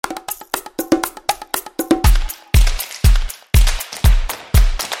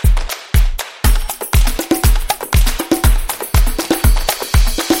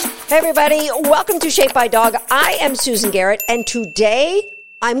Hey everybody, welcome to Shaped by Dog. I am Susan Garrett, and today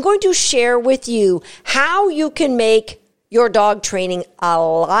I'm going to share with you how you can make your dog training a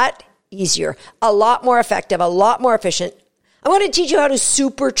lot easier, a lot more effective, a lot more efficient. I want to teach you how to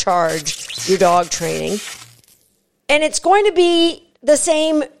supercharge your dog training. And it's going to be the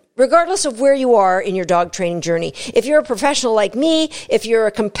same regardless of where you are in your dog training journey. If you're a professional like me, if you're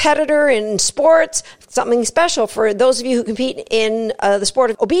a competitor in sports, something special for those of you who compete in the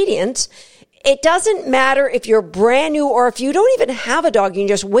sport of obedience, it doesn't matter if you're brand new or if you don't even have a dog, you're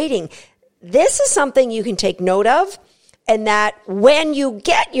just waiting. This is something you can take note of, and that when you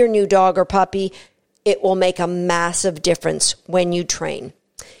get your new dog or puppy, it will make a massive difference when you train.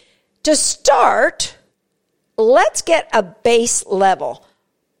 To start, let's get a base level.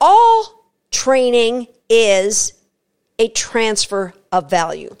 All training is a transfer of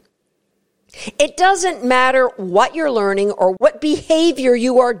value. It doesn't matter what you're learning or what behavior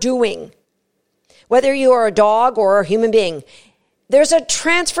you are doing, whether you are a dog or a human being. There's a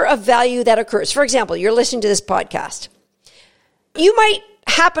transfer of value that occurs. For example, you're listening to this podcast. You might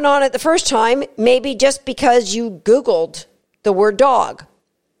happen on it the first time, maybe just because you Googled the word dog.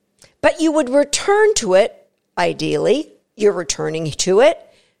 But you would return to it, ideally, you're returning to it,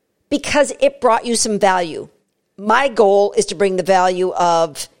 because it brought you some value. My goal is to bring the value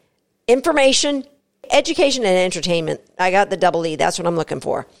of information, education, and entertainment. I got the double E. That's what I'm looking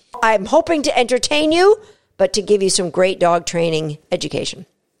for. I'm hoping to entertain you, but to give you some great dog training education.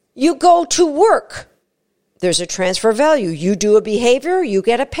 You go to work. There's a transfer of value. You do a behavior, you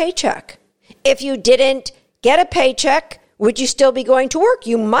get a paycheck. If you didn't get a paycheck, would you still be going to work?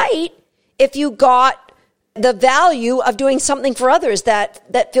 You might, if you got the value of doing something for others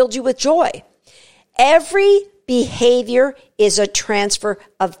that filled you with joy. Every behavior is a transfer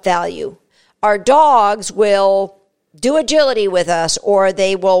of value. Our dogs will do agility with us, or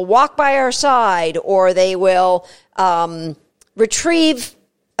they will walk by our side, or they will retrieve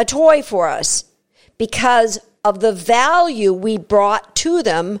a toy for us because of the value we brought to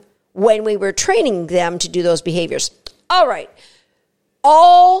them when we were training them to do those behaviors. All right.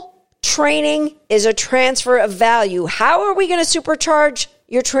 All training is a transfer of value. How are we going to supercharge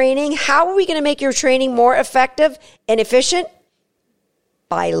your training? How are we going to make your training more effective and efficient?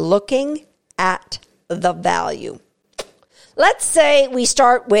 By looking at the value. Let's say we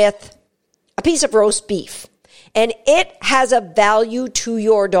start with a piece of roast beef, and it has a value to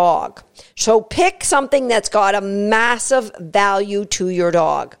your dog. So pick something that's got a massive value to your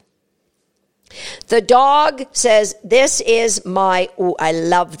dog. The dog says, this is I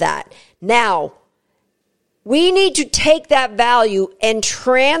love that. Now, we need to take that value and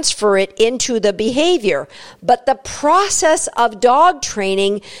transfer it into the behavior. But the process of dog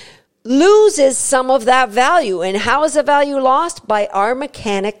training loses some of that value. And how is the value lost? By our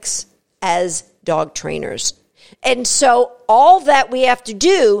mechanics as dog trainers. And so all that we have to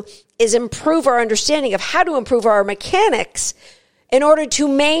do is improve our understanding of how to improve our mechanics in order to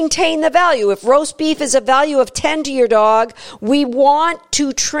maintain the value. If roast beef is a value of 10 to your dog, we want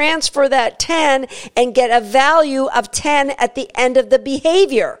to transfer that 10 and get a value of 10 at the end of the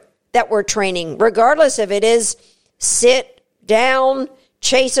behavior that we're training, regardless if it is sit down,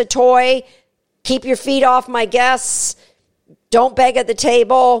 chase a toy, keep your feet off my guests, don't beg at the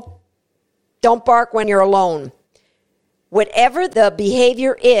table, don't bark when you're alone. Whatever the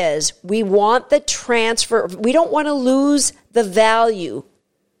behavior is, we want the transfer. We don't want to lose the value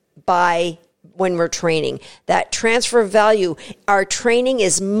by when we're training. That transfer of value, our training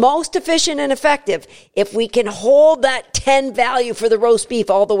is most efficient and effective if we can hold that 10 value for the roast beef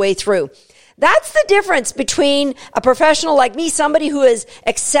all the way through. That's the difference between a professional like me, somebody who has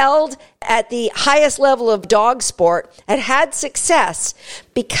excelled at the highest level of dog sport and had success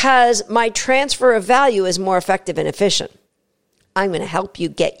because my transfer of value is more effective and efficient. I'm going to help you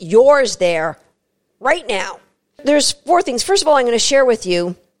get yours there right now. There's 4 things. First of all, I'm going to share with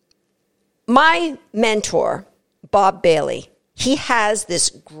you my mentor, Bob Bailey. He has this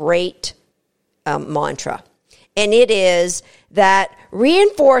great mantra, and it is that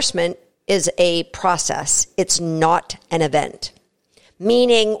reinforcement is a process. It's not an event.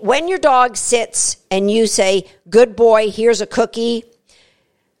 Meaning when your dog sits and you say, good boy, here's a cookie,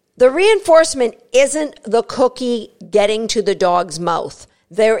 the reinforcement isn't the cookie getting to the dog's mouth.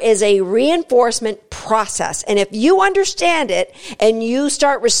 There is a reinforcement process. And if you understand it and you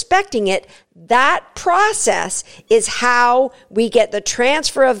start respecting it, that process is how we get the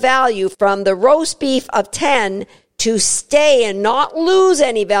transfer of value from the roast beef of 10 to stay and not lose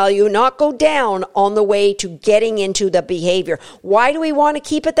any value, not go down on the way to getting into the behavior. Why do we want to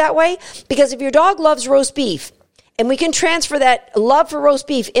keep it that way? Because if your dog loves roast beef and we can transfer that love for roast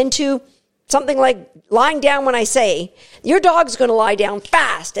beef into something like lying down when I say, your dog's going to lie down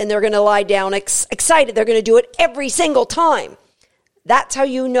fast and they're going to lie down excited. They're going to do it every single time. That's how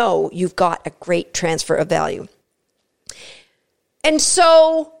you know you've got a great transfer of value. And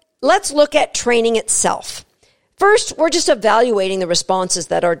so let's look at training itself. First, we're just evaluating the responses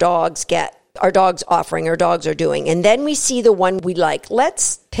that our dogs get, our dogs offering, our dogs are doing. And then we see the one we like.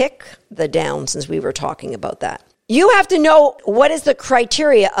 Let's pick the down since we were talking about that. You have to know what is the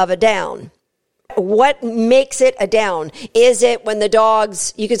criteria of a down. What makes it a down? Is it when the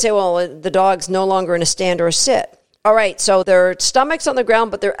dogs, you could say, well, the dog's no longer in a stand or a sit. All right, so their stomach's on the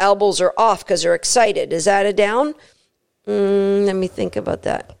ground, but their elbows are off because they're excited. Is that a down? Let me think about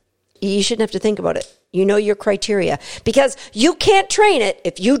that. You shouldn't have to think about it. You know your criteria because you can't train it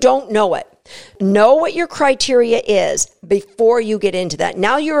if you don't know it. Know what your criteria is before you get into that.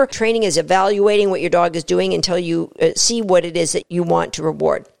 Now your training is evaluating what your dog is doing until you see what it is that you want to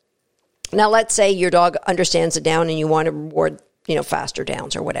reward. Now let's say your dog understands the down and you want to reward, faster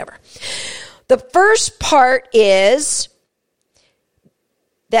downs or whatever. The first part is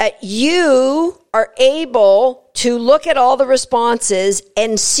that you are able to look at all the responses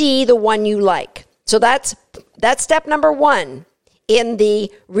and see the one you like. So that's step number one in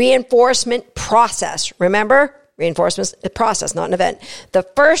the reinforcement process. Remember, reinforcement is a process, not an event. The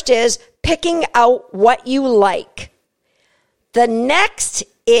first is picking out what you like. The next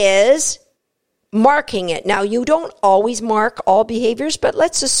is marking it. Now, you don't always mark all behaviors, but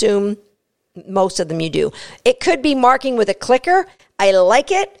let's assume most of them you do. It could be marking with a clicker. I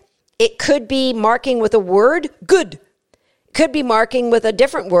like it. It could be marking with a word. Good. It could be marking with a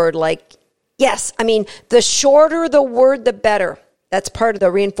different word like yes. I mean, the shorter the word, the better. That's part of the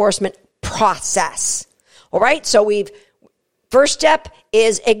reinforcement process. All right. So first step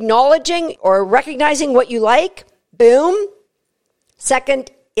is acknowledging or recognizing what you like. Boom. Second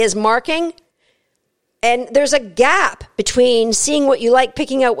is marking. And there's a gap between seeing what you like,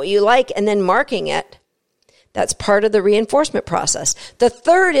 picking out what you like, and then marking it. That's part of the reinforcement process. The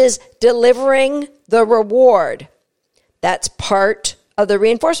third is delivering the reward. That's part of the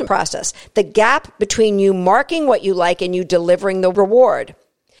reinforcement process. The gap between you marking what you like and you delivering the reward.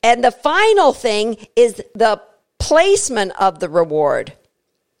 And the final thing is the placement of the reward.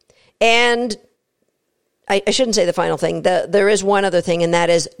 And I shouldn't say the final thing. There is one other thing, and that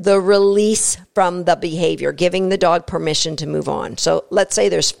is the release from the behavior, giving the dog permission to move on. So let's say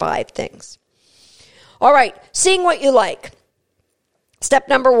there's 5 things. All right, seeing what you like. Step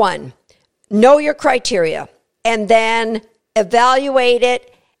number 1, know your criteria, and then evaluate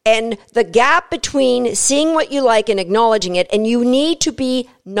it. And the gap between seeing what you like and acknowledging it, and you need to be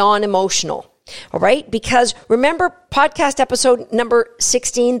non-emotional. All right, because remember podcast episode number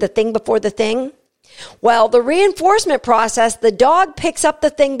 16, the thing before the thing? Well, the reinforcement process, the dog picks up the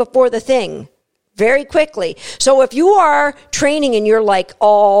thing before the thing very quickly. So if you are training and you're like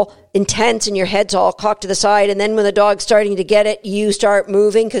all intense and your head's all cocked to the side, and then when the dog's starting to get it, you start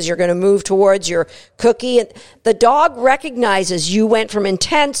moving because you're going to move towards your cookie. And the dog recognizes you went from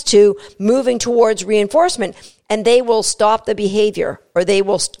intense to moving towards reinforcement, and they will stop the behavior or they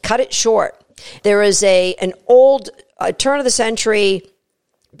will cut it short. There is an old turn of the century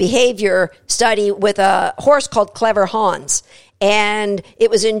behavior study with a horse called Clever Hans. And it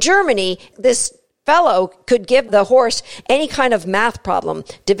was in Germany. This fellow could give the horse any kind of math problem,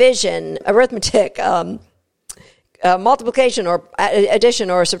 division, arithmetic, multiplication or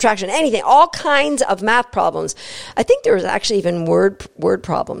addition or subtraction, anything, all kinds of math problems. I think there was actually even word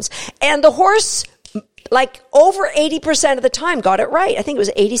problems. And the horse, like over 80% of the time, got it right. I think it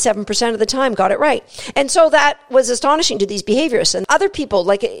was 87% of the time got it right. And so that was astonishing to these behaviorists. And other people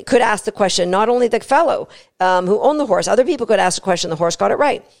could ask the question, not only the fellow who owned the horse, other people could ask the question, the horse got it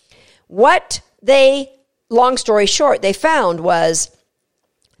right. What long story short, they found was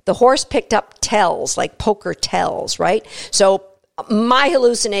the horse picked up tells, like poker tells, right? So my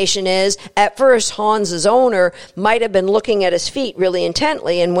hallucination is at first Hans's owner might have been looking at his feet really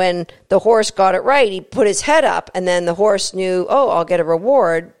intently, and when the horse got it right, he put his head up, and then the horse knew, oh, I'll get a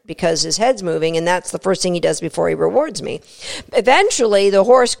reward because his head's moving, and that's the first thing he does before he rewards me. Eventually, the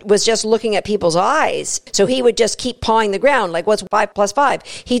horse was just looking at people's eyes, so he would just keep pawing the ground, like what's 5 plus 5?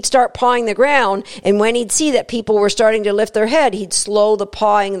 He'd start pawing the ground, and when he'd see that people were starting to lift their head, he'd slow the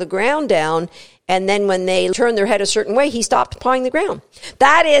pawing the ground down. And then when they turned their head a certain way, he stopped pawing the ground.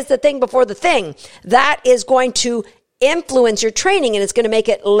 That is the thing before the thing. That is going to influence your training, and it's going to make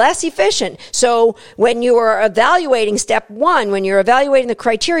it less efficient. So when you are evaluating step 1, when you're evaluating the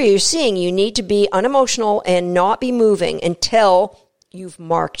criteria you're seeing, you need to be unemotional and not be moving until you've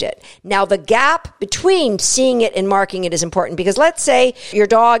marked it. Now, the gap between seeing it and marking it is important, because let's say your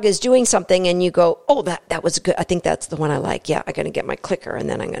dog is doing something and you go, oh, that was good. I think that's the one I like. Yeah, I'm going to get my clicker, and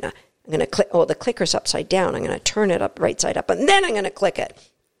then I'm going to click. Oh, the clicker's upside down. I'm going to turn it up right side up, and then I'm going to click it.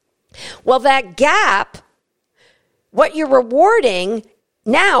 Well, that gap, what you're rewarding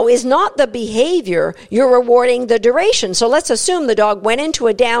now is not the behavior, you're rewarding the duration. So let's assume the dog went into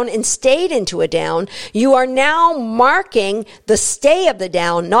a down and stayed into a down. You are now marking the stay of the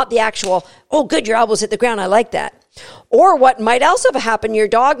down, not the actual, oh, good, your elbows hit the ground, I like that. Or what might also have happened, your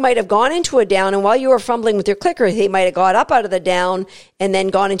dog might have gone into a down, and while you were fumbling with your clicker, he might have got up out of the down and then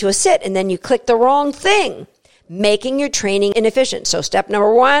gone into a sit, and then you clicked the wrong thing, making your training inefficient. So step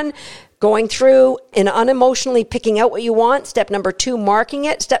number 1, going through and unemotionally picking out what you want. Step number 2, marking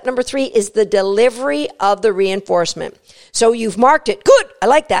it. Step number 3 is the delivery of the reinforcement. So you've marked it. Good. I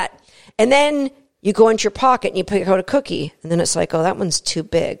like that. And then you go into your pocket and you pick out a cookie. And then it's like, oh, that one's too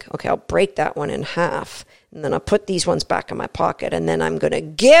big. Okay, I'll break that one in half. And then I'll put these ones back in my pocket. And then I'm going to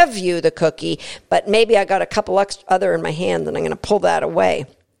give you the cookie. But maybe I got a couple other in my hand, and I'm going to pull that away.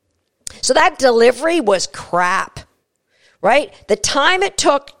 So that delivery was crap. Right? The time it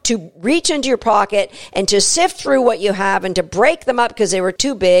took to reach into your pocket and to sift through what you have and to break them up because they were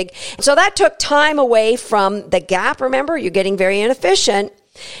too big. So that took time away from the gap. Remember, you're getting very inefficient.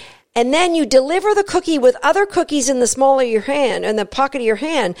 And then you deliver the cookie with other cookies in the small of your hand, in the pocket of your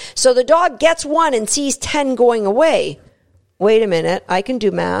hand. So the dog gets one and sees 10 going away. Wait a minute, I can do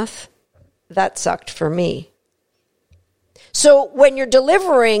math. That sucked for me. So when you're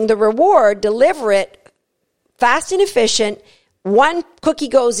delivering the reward, deliver it fast and efficient. One cookie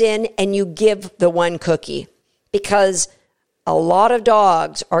goes in and you give the one cookie, because a lot of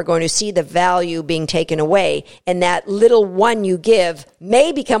dogs are going to see the value being taken away, and that little one you give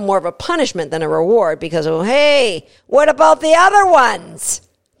may become more of a punishment than a reward, because, oh, hey, what about the other ones?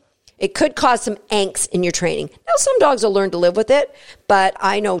 It could cause some angst in your training. Now, some dogs will learn to live with it, but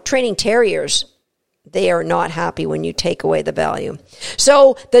I know training terriers, they are not happy when you take away the value.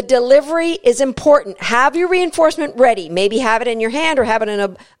 So the delivery is important. Have your reinforcement ready. Maybe have it in your hand or have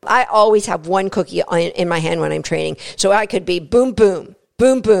it I always have one cookie in my hand when I'm training. So I could be boom, boom,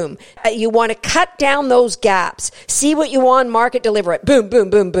 boom, boom. You want to cut down those gaps. See what you want, mark it, deliver it. Boom, boom,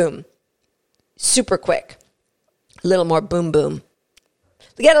 boom, boom. Super quick. A little more boom, boom.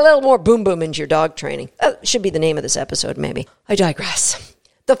 Get a little more boom, boom into your dog training. That should be the name of this episode, maybe. I digress.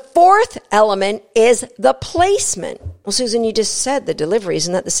 The fourth element is the placement. Well, Susan, you just said the delivery.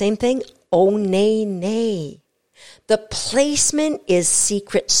 Isn't that the same thing? Oh, nay. The placement is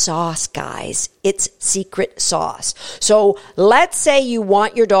secret sauce, guys. It's secret sauce. So let's say you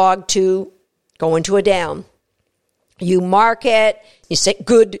want your dog to go into a down. You mark it. You say,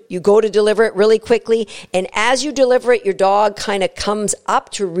 good. You go to deliver it really quickly. And as you deliver it, your dog kind of comes up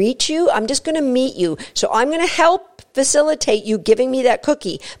to reach you. I'm just going to meet you. So I'm going to help facilitate you giving me that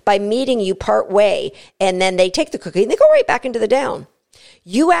cookie by meeting you part way. And then they take the cookie and they go right back into the down.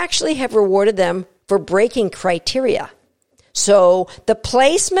 You actually have rewarded them for breaking criteria. So the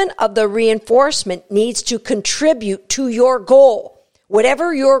placement of the reinforcement needs to contribute to your goal,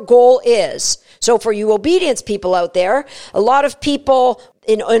 whatever your goal is. So for you obedience people out there, a lot of people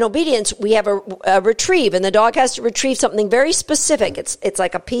in obedience, we have a retrieve, and the dog has to retrieve something very specific. It's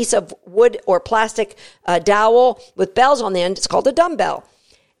like a piece of wood or plastic dowel with bells on the end. It's called a dumbbell.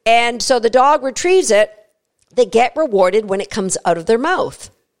 And so the dog retrieves it. They get rewarded when it comes out of their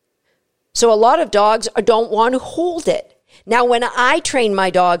mouth. So a lot of dogs don't want to hold it. Now, when I train my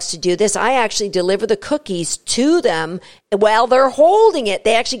dogs to do this, I actually deliver the cookies to them while they're holding it.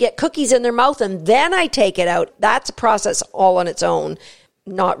 They actually get cookies in their mouth, and then I take it out. That's a process all on its own,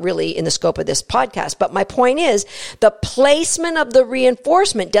 not really in the scope of this podcast. But my point is, the placement of the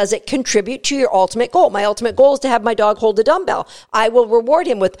reinforcement, does it contribute to your ultimate goal? My ultimate goal is to have my dog hold the dumbbell. I will reward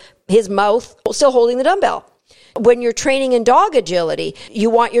him with his mouth still holding the dumbbell. When you're training in dog agility, you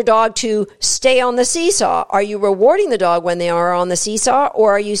want your dog to stay on the seesaw. Are you rewarding the dog when they are on the seesaw?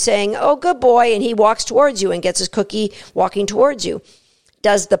 Or are you saying, oh, good boy, and he walks towards you and gets his cookie walking towards you?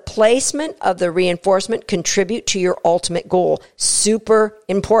 Does the placement of the reinforcement contribute to your ultimate goal? Super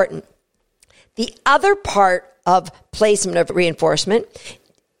important. The other part of placement of reinforcement,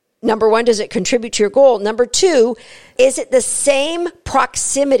 number one, does it contribute to your goal? Number two, is it the same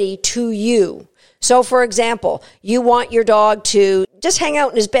proximity to you? So, for example, you want your dog to just hang out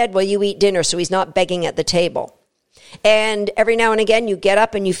in his bed while you eat dinner so he's not begging at the table. And every now and again, you get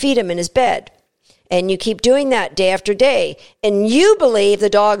up and you feed him in his bed. And you keep doing that day after day. And you believe the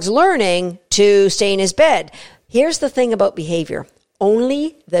dog's learning to stay in his bed. Here's the thing about behavior.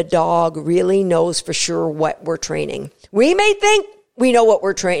 Only the dog really knows for sure what we're training. We may think We know what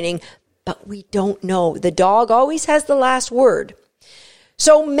we're training, but we don't know. The dog always has the last word.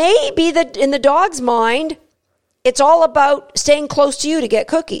 So maybe in the dog's mind, it's all about staying close to you to get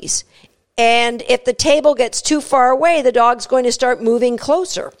cookies. And if the table gets too far away, the dog's going to start moving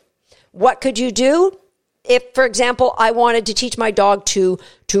closer. What could you do? If, for example, I wanted to teach my dog to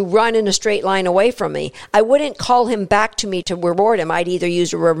run in a straight line away from me, I wouldn't call him back to me to reward him. I'd either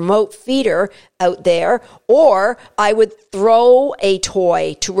use a remote feeder out there, or I would throw a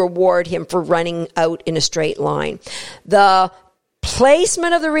toy to reward him for running out in a straight line. The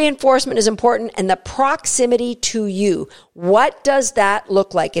placement of the reinforcement is important, and the proximity to you. What does that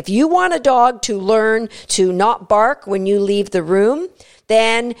look like? If you want a dog to learn to not bark when you leave the room,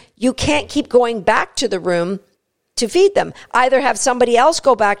 then you can't keep going back to the room to feed them. Either have somebody else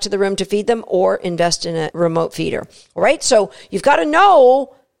go back to the room to feed them or invest in a remote feeder. All right? So you've got to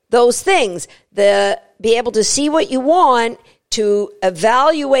know those things. Be able to see what you want, to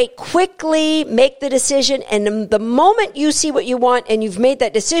evaluate quickly, make the decision. And the moment you see what you want and you've made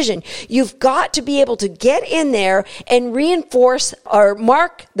that decision, you've got to be able to get in there and reinforce or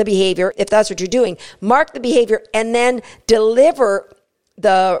mark the behavior, if that's what you're doing. Mark the behavior and then deliver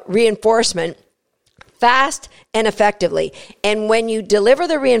the reinforcement fast and effectively. And when you deliver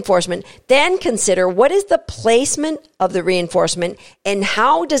the reinforcement, then consider what is the placement of the reinforcement and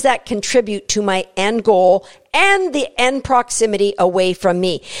how does that contribute to my end goal and the end proximity away from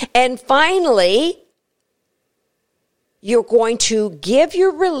me. And finally, you're going to give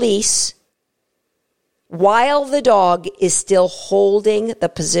your release while the dog is still holding the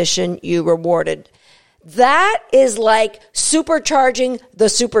position you rewarded. That is like supercharging the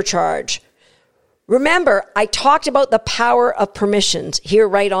supercharge. Remember, I talked about the power of permissions here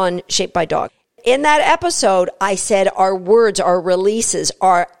right on Shaped by Dog. In that episode, I said our words, our releases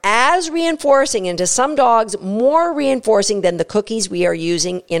are as reinforcing, and to some dogs, more reinforcing than the cookies we are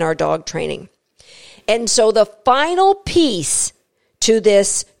using in our dog training. And so the final piece to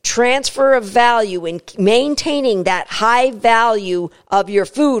this transfer of value in maintaining that high value of your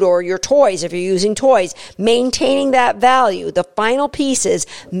food or your toys, if you're using toys, maintaining that value, the final piece is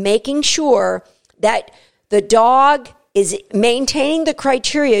making sure that the dog is maintaining the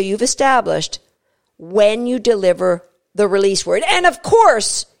criteria you've established when you deliver the release word. And of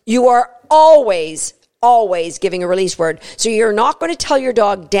course, you are always giving a release word. So you're not going to tell your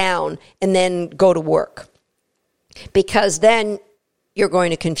dog down and then go to work, because then you're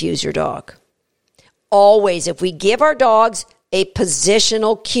going to confuse your dog. Always, if we give our dogs a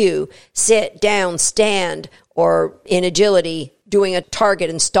positional cue, sit, down, stand, or in agility, doing a target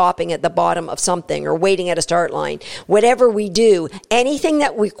and stopping at the bottom of something or waiting at a start line, whatever we do, anything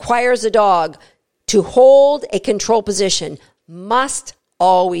that requires a dog to hold a control position must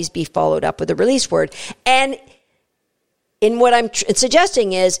always be followed up with a release word. And in what I'm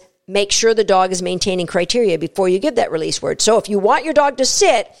suggesting is make sure the dog is maintaining criteria before you give that release word. So if you want your dog to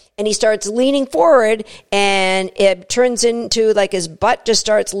sit and he starts leaning forward and it turns into like his butt just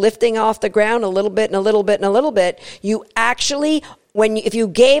starts lifting off the ground a little bit and a little bit and a little bit, you actually, if you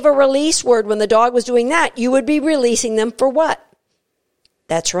gave a release word when the dog was doing that, you would be releasing them for what?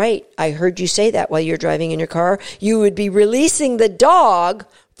 That's right. I heard you say that while you're driving in your car. You would be releasing the dog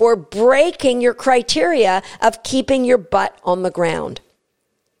for breaking your criteria of keeping your butt on the ground.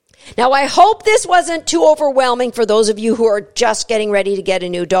 Now, I hope this wasn't too overwhelming for those of you who are just getting ready to get a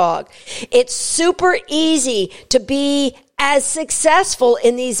new dog. It's super easy to be as successful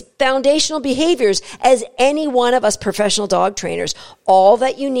in these foundational behaviors as any one of us professional dog trainers. All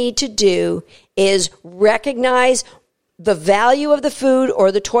that you need to do is recognize the value of the food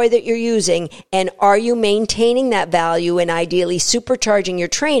or the toy that you're using, and are you maintaining that value and ideally supercharging your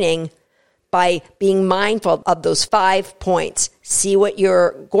training by being mindful of those 5 points. See what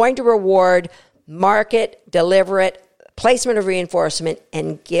you're going to reward, mark it, deliver it, placement of reinforcement,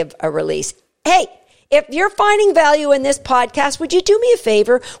 and give a release. Hey, if you're finding value in this podcast, would you do me a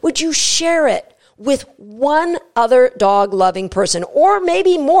favor? Would you share it with one other dog-loving person, or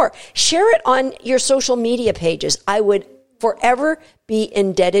maybe more? Share it on your social media pages. I would forever be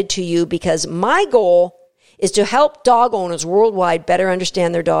indebted to you, because my goal is to help dog owners worldwide better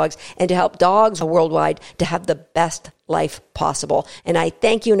understand their dogs and to help dogs worldwide to have the best life possible. And I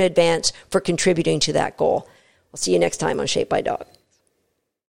thank you in advance for contributing to that goal. I'll see you next time on Shaped by Dog.